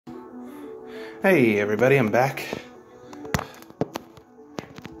Hey everybody, I'm back.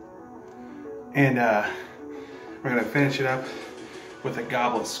 And we're gonna finish it up with a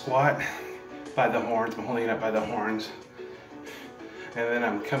goblet squat by the horns. I'm holding it up by the horns. And then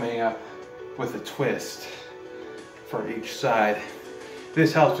I'm coming up with a twist for each side.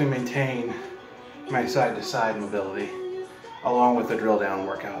 This helps me maintain my side to side mobility along with the drill down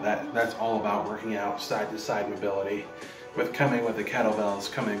workout. That's all about working out side to side mobility with coming with the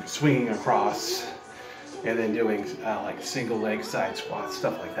kettlebells, swinging across, and then doing like single leg side squats,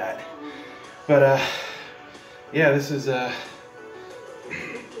 stuff like that. But yeah, this is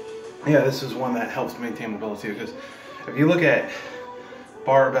one that helps maintain mobility, because if you look at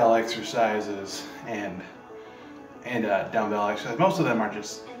barbell exercises and dumbbell exercises, most of them are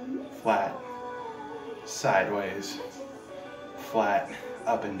just flat, sideways, flat,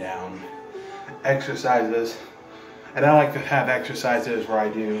 up and down exercises. And I like to have exercises where I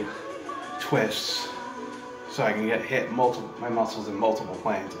do twists so I can hit my muscles in multiple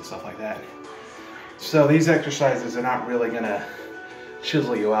planes and stuff like that. So these exercises are not really gonna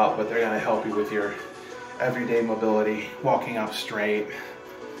chisel you out, but they're gonna help you with your everyday mobility, walking up straight,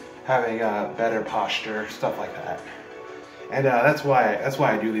 having a better posture, stuff like that. And that's why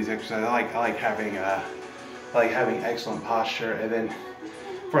I do these exercises. I like having excellent posture. And then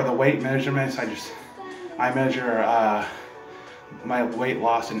for the weight measurements, I measure my weight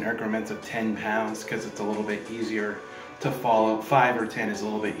loss in increments of 10 pounds because it's a little bit easier to follow. 5 or 10 is a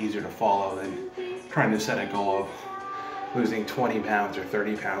little bit easier to follow than trying to set a goal of losing 20 pounds or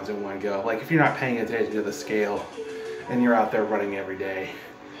 30 pounds in one go. Like if you're not paying attention to the scale and you're out there running every day,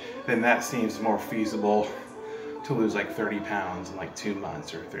 then that seems more feasible to lose like 30 pounds in like 2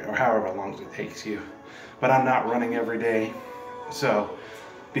 months or however long it takes you. But I'm not running every day, so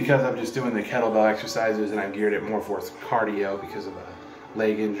because I'm just doing the kettlebell exercises and I've geared it more for cardio because of a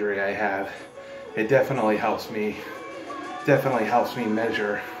leg injury I have, it definitely helps me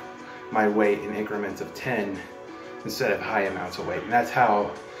measure my weight in increments of 10 instead of high amounts of weight. And that's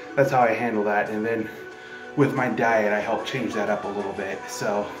how I handle that. And then with my diet, I help change that up a little bit.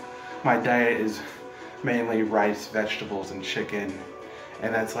 So my diet is mainly rice, vegetables, and chicken,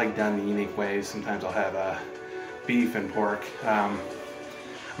 and that's like done in unique ways. Sometimes I'll have beef and pork.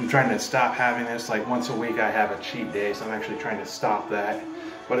 I'm trying to stop having this. Like once a week I have a cheat day, so I'm actually trying to stop that.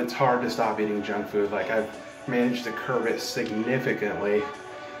 But it's hard to stop eating junk food. Like I've managed to curb it significantly,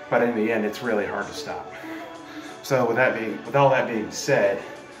 but in the end it's really hard to stop. So with all that being said,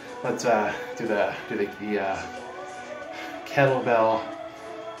 let's do the kettlebell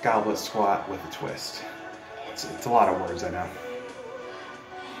goblet squat with a twist. It's a lot of words, I know.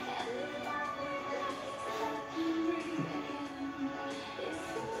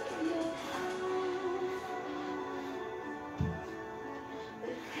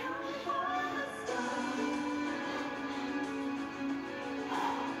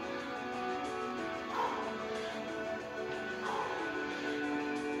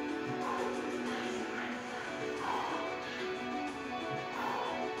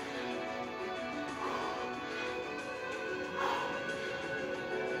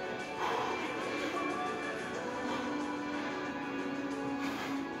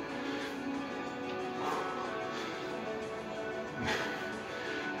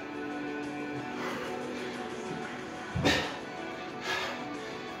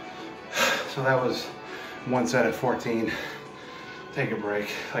 So that was one set at 14. Take a break,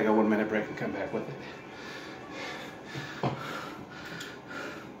 like a 1 minute break, and come back with it.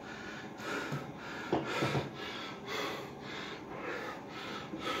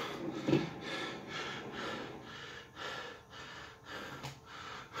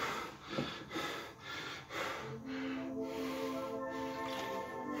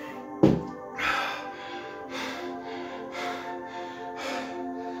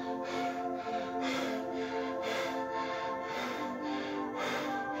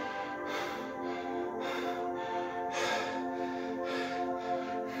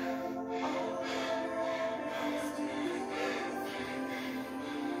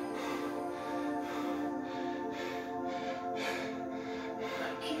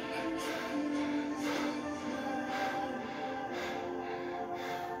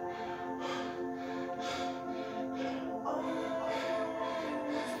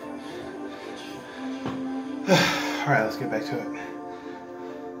 All right, let's get back to it.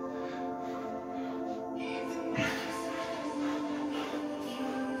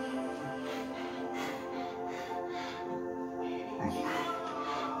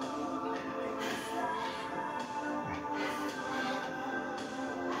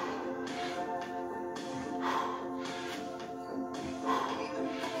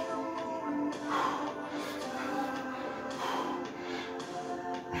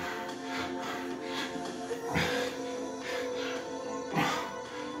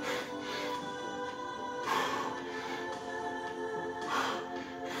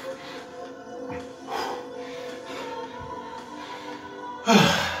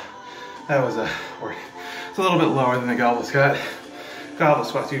 That was a work. It's a little bit lower than the goblet squat. Goblet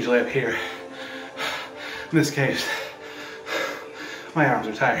squat's usually up here. In this case, my arms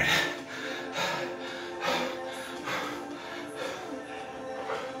are tired.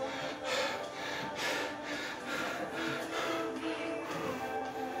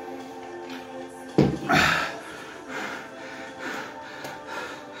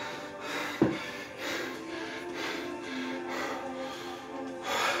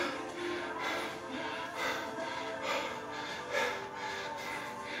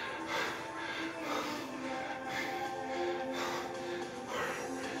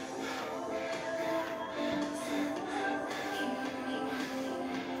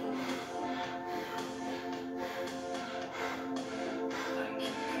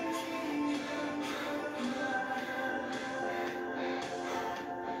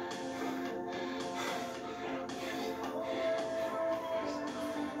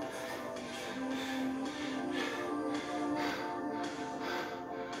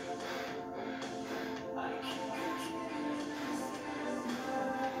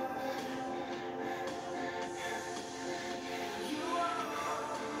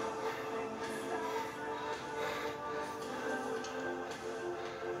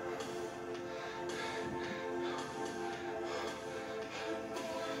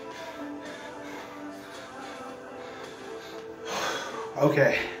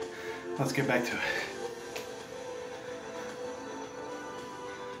 Okay, let's get back to it.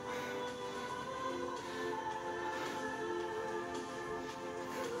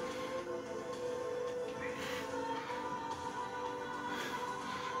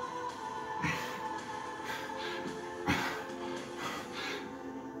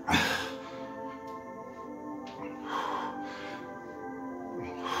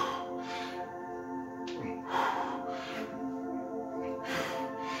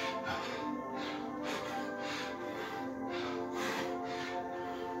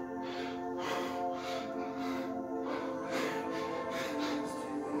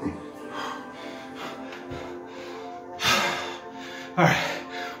 All right,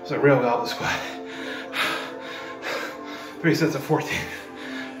 so real goblet squat. 3 sets of 14.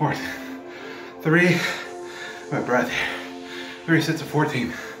 3, my breath here. 3 sets of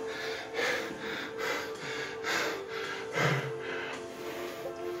 14.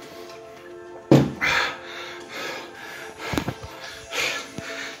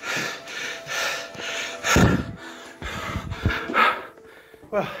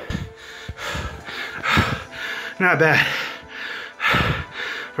 Well, not bad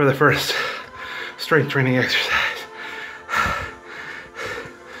for the first strength training exercise.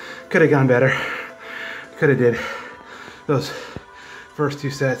 Could have gone better. Could have did those first 2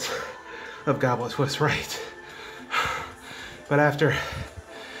 sets of goblet squats right. But after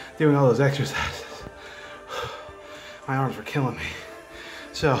doing all those exercises, my arms were killing me.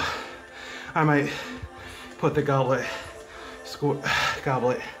 So I might put the goblet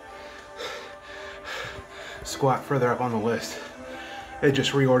squat further up on the list. It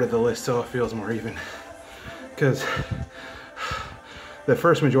just reordered the list so it feels more even, because the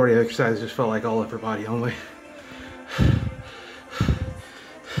first majority of exercises just felt like all upper body only,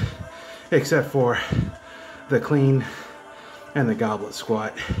 except for the clean and the goblet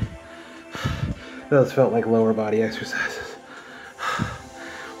squat. Those felt like lower body exercises.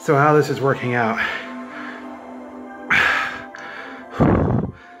 So how this is working out,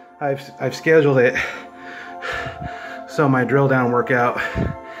 I've scheduled it so my drill down workout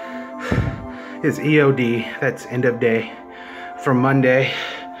is EOD, that's end of day, for Monday.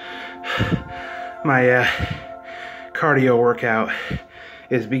 My cardio workout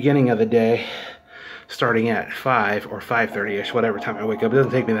is beginning of the day, starting at 5 or 5:30ish, whatever time I wake up. It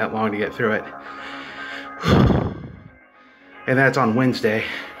doesn't take me that long to get through it. And that's on Wednesday.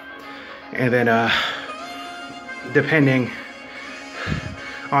 And then depending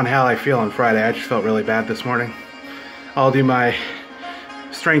on how I feel on Friday, I just felt really bad this morning, I'll do my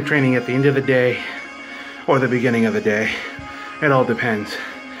strength training at the end of the day or the beginning of the day. It all depends.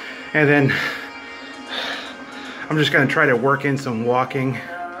 And then I'm just gonna try to work in some walking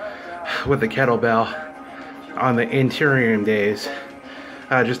with the kettlebell on the interior days,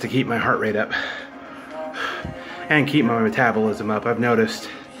 just to keep my heart rate up and keep my metabolism up. I've noticed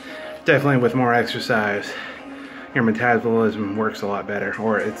definitely with more exercise, your metabolism works a lot better,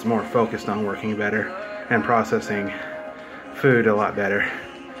 or it's more focused on working better and processing food a lot better.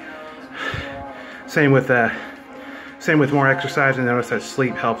 Same with more exercise. I notice that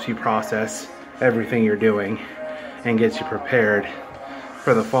sleep helps you process everything you're doing and gets you prepared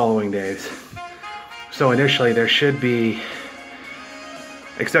for the following days. So initially there should be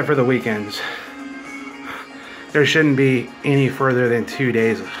except for the weekends. There shouldn't be any further than 2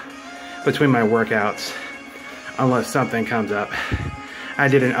 days between my workouts, unless something comes up. I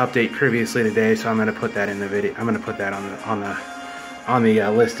did an update previously today, so I'm going to put that in the video. I'm going to put that on the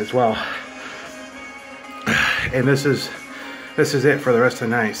list as well. And this is it for the rest of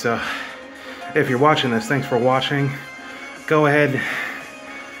the night. So if you're watching this, thanks for watching. Go ahead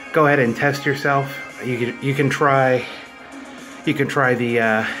and test yourself. You can try the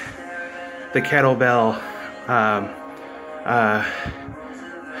Kettlebell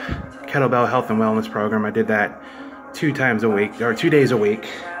Kettlebell Health and Wellness Program. I did that 2 times a week, or 2 days a week.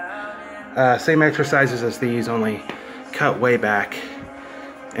 Same exercises as these, only cut way back.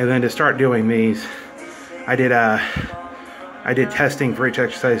 And then to start doing these, I did testing for each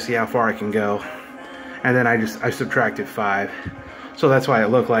exercise to see how far I can go, and then I subtracted 5. So that's why it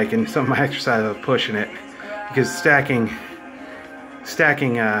looked like in some of my exercises I was pushing it, because stacking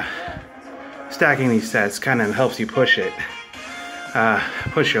these sets kind of helps you push it,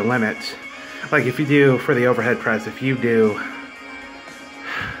 push your limits. Like if you do, for the overhead press, if you do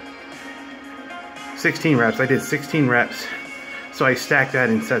 16 reps, I did 16 reps, so I stacked that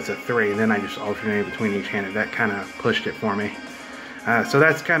in sets of 3, and then I just alternated between each hand, and that kind of pushed it for me. So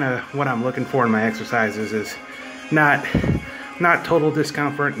that's kind of what I'm looking for in my exercises, is not total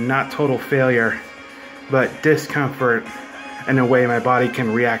discomfort, not total failure, but discomfort in a way my body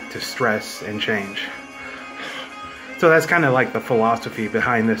can react to stress and change. So that's kind of like the philosophy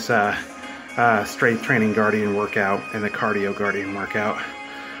behind this strength training guardian workout and the cardio guardian workout.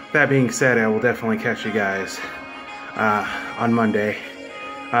 That being said, I will definitely catch you guys on Monday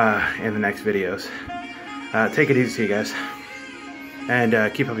in the next videos. Take it easy, you guys,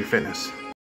 and keep up your fitness.